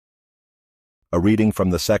A reading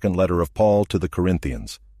from the second letter of Paul to the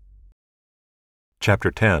Corinthians. Chapter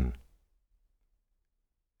 10.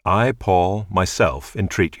 I, Paul, myself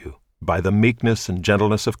entreat you, by the meekness and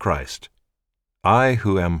gentleness of Christ, I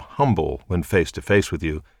who am humble when face to face with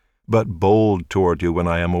you, but bold toward you when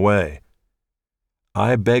I am away.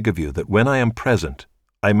 I beg of you that when I am present,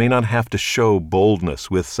 I may not have to show boldness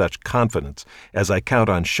with such confidence as I count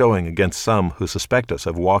on showing against some who suspect us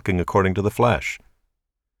of walking according to the flesh.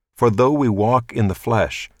 For though we walk in the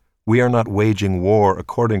flesh, we are not waging war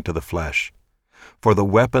according to the flesh. For the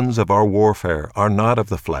weapons of our warfare are not of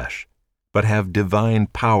the flesh, but have divine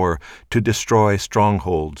power to destroy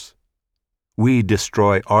strongholds. We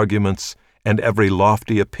destroy arguments and every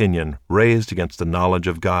lofty opinion raised against the knowledge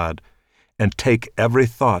of God, and take every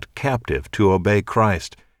thought captive to obey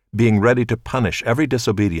Christ, being ready to punish every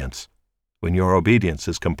disobedience when your obedience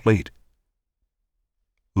is complete.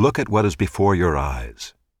 Look at what is before your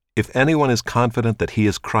eyes. If anyone is confident that he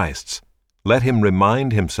is Christ's, let him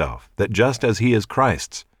remind himself that just as he is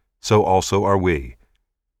Christ's, so also are we.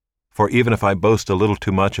 For even if I boast a little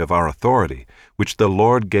too much of our authority, which the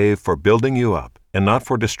Lord gave for building you up and not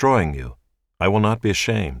for destroying you, I will not be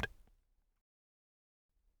ashamed.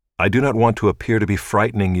 I do not want to appear to be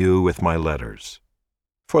frightening you with my letters.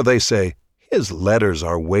 For they say, his letters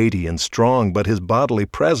are weighty and strong, but his bodily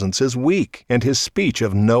presence is weak, and his speech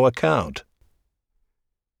of no account.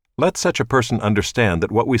 Let such a person understand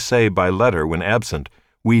that what we say by letter when absent,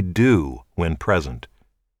 we do when present.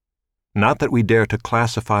 Not that we dare to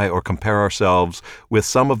classify or compare ourselves with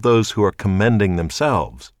some of those who are commending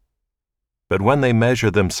themselves, but when they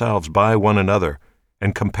measure themselves by one another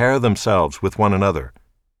and compare themselves with one another,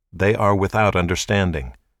 they are without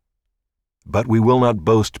understanding. But we will not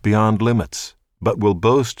boast beyond limits, but will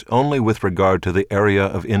boast only with regard to the area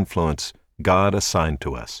of influence God assigned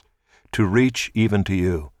to us, to reach even to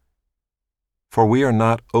you. For we are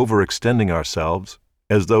not overextending ourselves,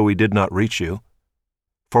 as though we did not reach you.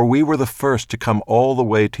 For we were the first to come all the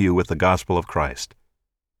way to you with the gospel of Christ.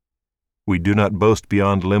 We do not boast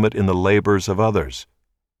beyond limit in the labors of others,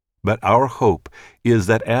 but our hope is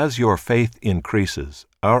that as your faith increases,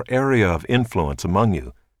 our area of influence among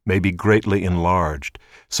you may be greatly enlarged,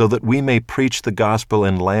 so that we may preach the gospel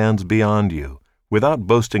in lands beyond you, without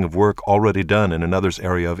boasting of work already done in another's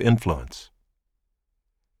area of influence.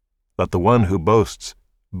 Let the one who boasts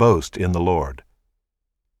boast in the Lord.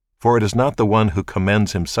 For it is not the one who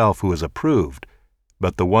commends himself who is approved,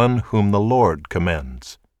 but the one whom the Lord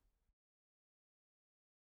commends.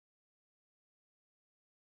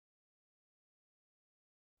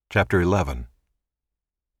 Chapter 11.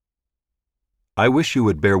 I wish you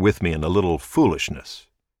would bear with me in a little foolishness.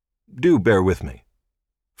 Do bear with me.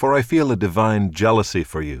 For I feel a divine jealousy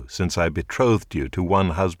for you, since I betrothed you to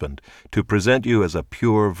one husband, to present you as a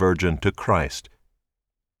pure virgin to Christ.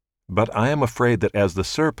 But I am afraid that as the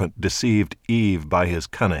serpent deceived Eve by his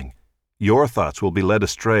cunning, your thoughts will be led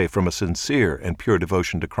astray from a sincere and pure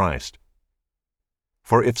devotion to Christ.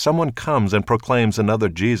 For if someone comes and proclaims another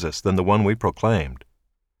Jesus than the one we proclaimed,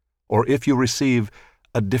 or if you receive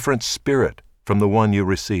a different spirit from the one you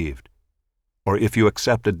received, or if you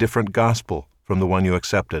accept a different gospel from the one you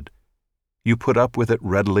accepted, you put up with it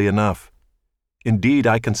readily enough. Indeed,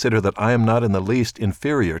 I consider that I am not in the least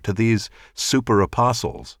inferior to these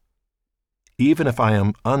super-apostles. Even if I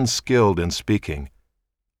am unskilled in speaking,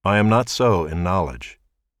 I am not so in knowledge.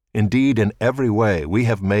 Indeed, in every way we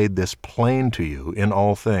have made this plain to you in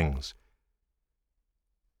all things.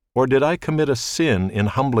 Or did I commit a sin in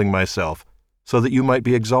humbling myself so that you might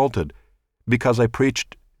be exalted, because I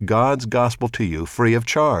preached God's gospel to you free of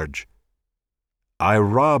charge? I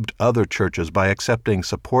robbed other churches by accepting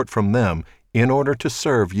support from them in order to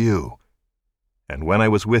serve you. And when I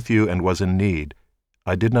was with you and was in need,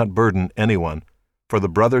 I did not burden anyone, for the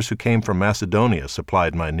brothers who came from Macedonia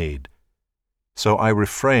supplied my need. So I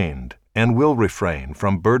refrained and will refrain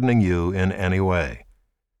from burdening you in any way.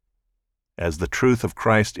 As the truth of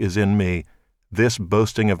Christ is in me, this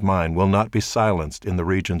boasting of mine will not be silenced in the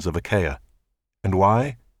regions of Achaia. And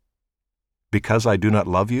why? Because I do not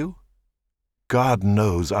love you? God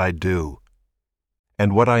knows I do.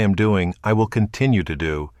 And what I am doing, I will continue to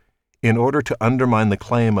do, in order to undermine the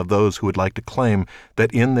claim of those who would like to claim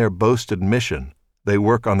that in their boasted mission they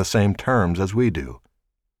work on the same terms as we do.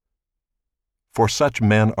 For such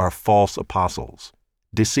men are false apostles,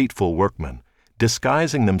 deceitful workmen,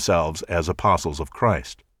 disguising themselves as apostles of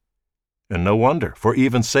Christ. And no wonder, for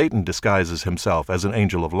even Satan disguises himself as an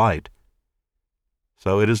angel of light.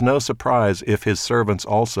 So it is no surprise if his servants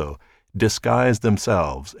also disguise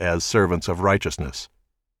themselves as servants of righteousness.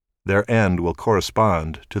 Their end will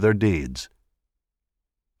correspond to their deeds.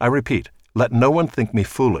 I repeat, let no one think me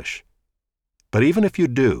foolish. But even if you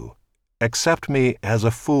do, accept me as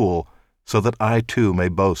a fool, so that I too may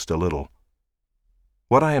boast a little.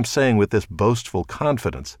 What I am saying with this boastful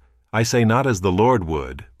confidence, I say not as the Lord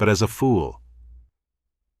would, but as a fool.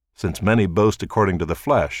 Since many boast according to the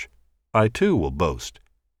flesh, I too will boast.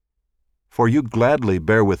 For you gladly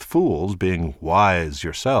bear with fools, being wise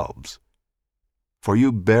yourselves. For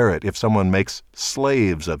you bear it if someone makes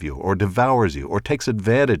slaves of you, or devours you, or takes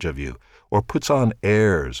advantage of you, or puts on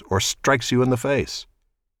airs, or strikes you in the face.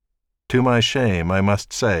 To my shame, I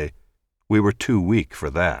must say, we were too weak for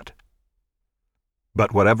that.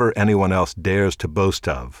 But whatever anyone else dares to boast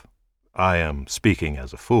of, I am speaking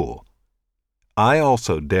as a fool. I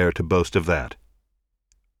also dare to boast of that.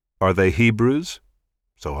 Are they Hebrews?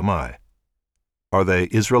 So am I. Are they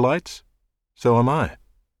Israelites? So am I.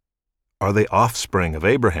 Are they offspring of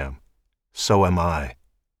Abraham? So am I.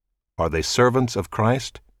 Are they servants of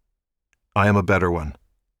Christ? I am a better one.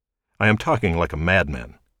 I am talking like a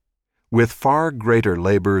madman. With far greater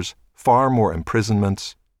labors, far more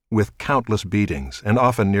imprisonments, with countless beatings, and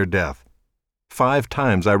often near death. 5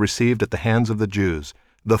 times I received at the hands of the Jews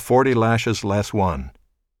the 40 lashes less one.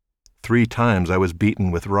 3 times I was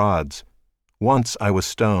beaten with rods. Once I was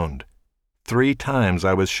stoned. 3 times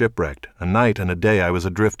I was shipwrecked. A night and a day I was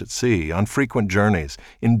adrift at sea, on frequent journeys,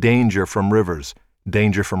 in danger from rivers,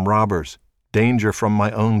 danger from robbers, danger from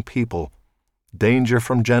my own people, danger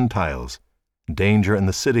from Gentiles, danger in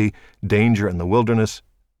the city, danger in the wilderness,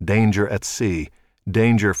 danger at sea,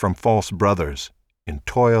 danger from false brothers, in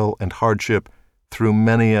toil and hardship, through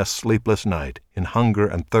many a sleepless night, in hunger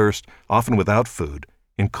and thirst, often without food,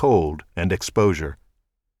 in cold and exposure.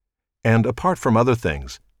 And apart from other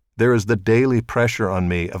things, there is the daily pressure on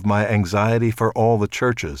me of my anxiety for all the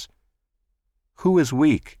churches. Who is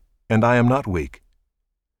weak, and I am not weak?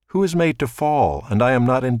 Who is made to fall, and I am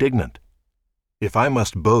not indignant? If I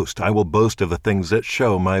must boast, I will boast of the things that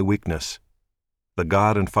show my weakness. The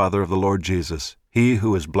God and Father of the Lord Jesus, He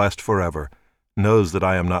who is blessed forever, knows that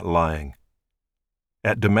I am not lying.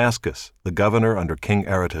 At Damascus, the governor under King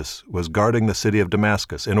Aretas was guarding the city of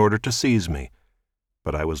Damascus in order to seize me,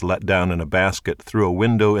 but I was let down in a basket through a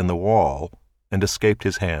window in the wall and escaped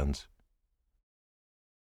his hands.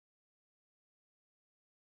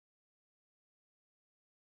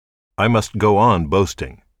 I must go on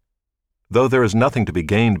boasting. Though there is nothing to be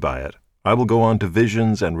gained by it, I will go on to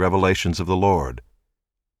visions and revelations of the Lord.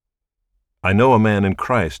 I know a man in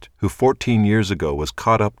Christ who 14 years ago was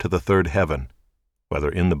caught up to the 3rd heaven. Whether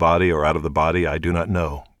in the body or out of the body, I do not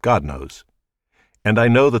know. God knows. And I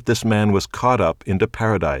know that this man was caught up into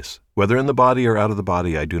paradise. Whether in the body or out of the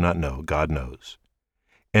body, I do not know. God knows.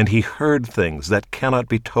 And he heard things that cannot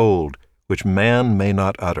be told, which man may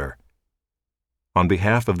not utter. On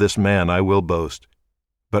behalf of this man I will boast,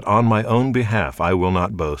 but on my own behalf I will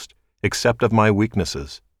not boast, except of my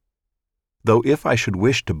weaknesses. Though if I should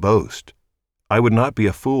wish to boast, I would not be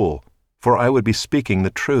a fool, for I would be speaking the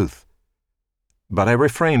truth. But I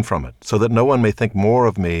refrain from it, so that no one may think more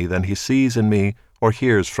of me than he sees in me or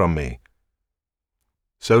hears from me.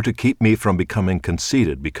 So to keep me from becoming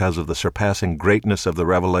conceited because of the surpassing greatness of the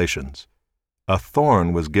revelations, a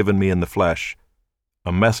thorn was given me in the flesh,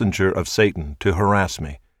 a messenger of Satan to harass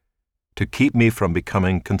me, to keep me from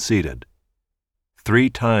becoming conceited. 3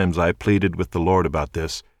 times I pleaded with the Lord about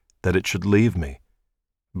this, that it should leave me.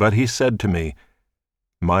 But he said to me,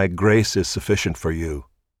 "My grace is sufficient for you,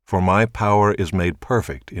 for my power is made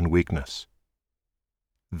perfect in weakness."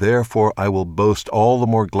 Therefore I will boast all the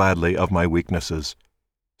more gladly of my weaknesses,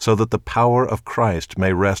 so that the power of Christ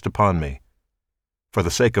may rest upon me. For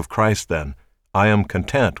the sake of Christ, then, I am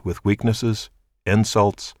content with weaknesses,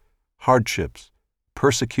 insults, hardships,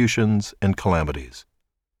 persecutions, and calamities.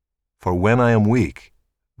 For when I am weak,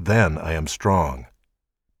 then I am strong.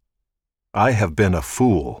 I have been a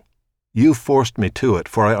fool. You forced me to it,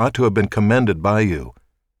 for I ought to have been commended by you.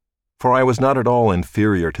 For I was not at all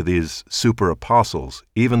inferior to these super-apostles,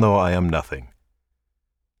 even though I am nothing.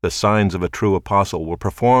 The signs of a true apostle were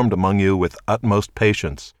performed among you with utmost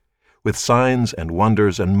patience, with signs and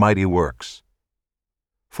wonders and mighty works.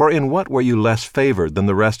 For in what were you less favored than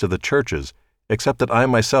the rest of the churches, except that I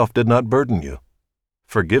myself did not burden you?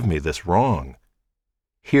 Forgive me this wrong.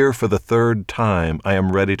 Here for the 3rd time I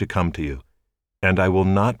am ready to come to you, and I will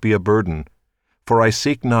not be a burden, for I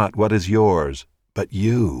seek not what is yours, but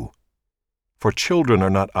you. For children are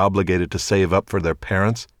not obligated to save up for their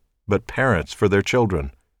parents, but parents for their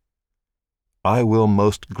children. I will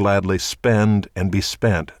most gladly spend and be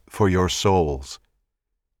spent for your souls.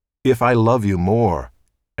 If I love you more,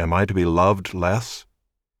 am I to be loved less?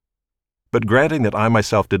 But granting that I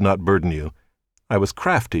myself did not burden you, I was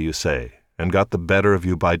crafty, you say, and got the better of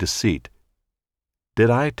you by deceit. Did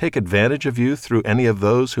I take advantage of you through any of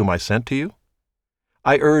those whom I sent to you?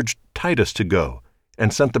 I urged Titus to go,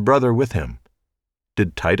 and sent the brother with him.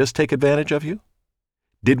 Did Titus take advantage of you?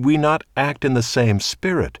 Did we not act in the same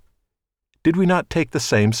spirit? Did we not take the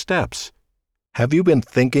same steps? Have you been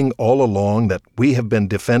thinking all along that we have been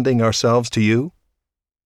defending ourselves to you?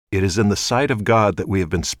 It is in the sight of God that we have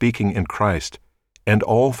been speaking in Christ, and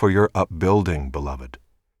all for your upbuilding, beloved.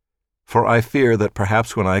 For I fear that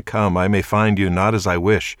perhaps when I come I may find you not as I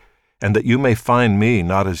wish, and that you may find me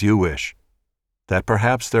not as you wish. That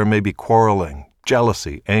perhaps there may be quarreling,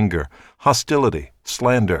 jealousy, anger, hostility,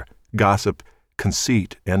 slander, gossip,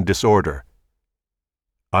 conceit, and disorder.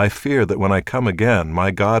 I fear that when I come again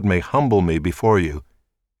my God may humble me before you,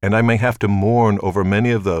 and I may have to mourn over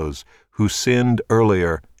many of those who sinned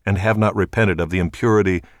earlier and have not repented of the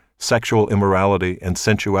impurity, sexual immorality, and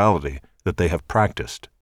sensuality that they have practiced.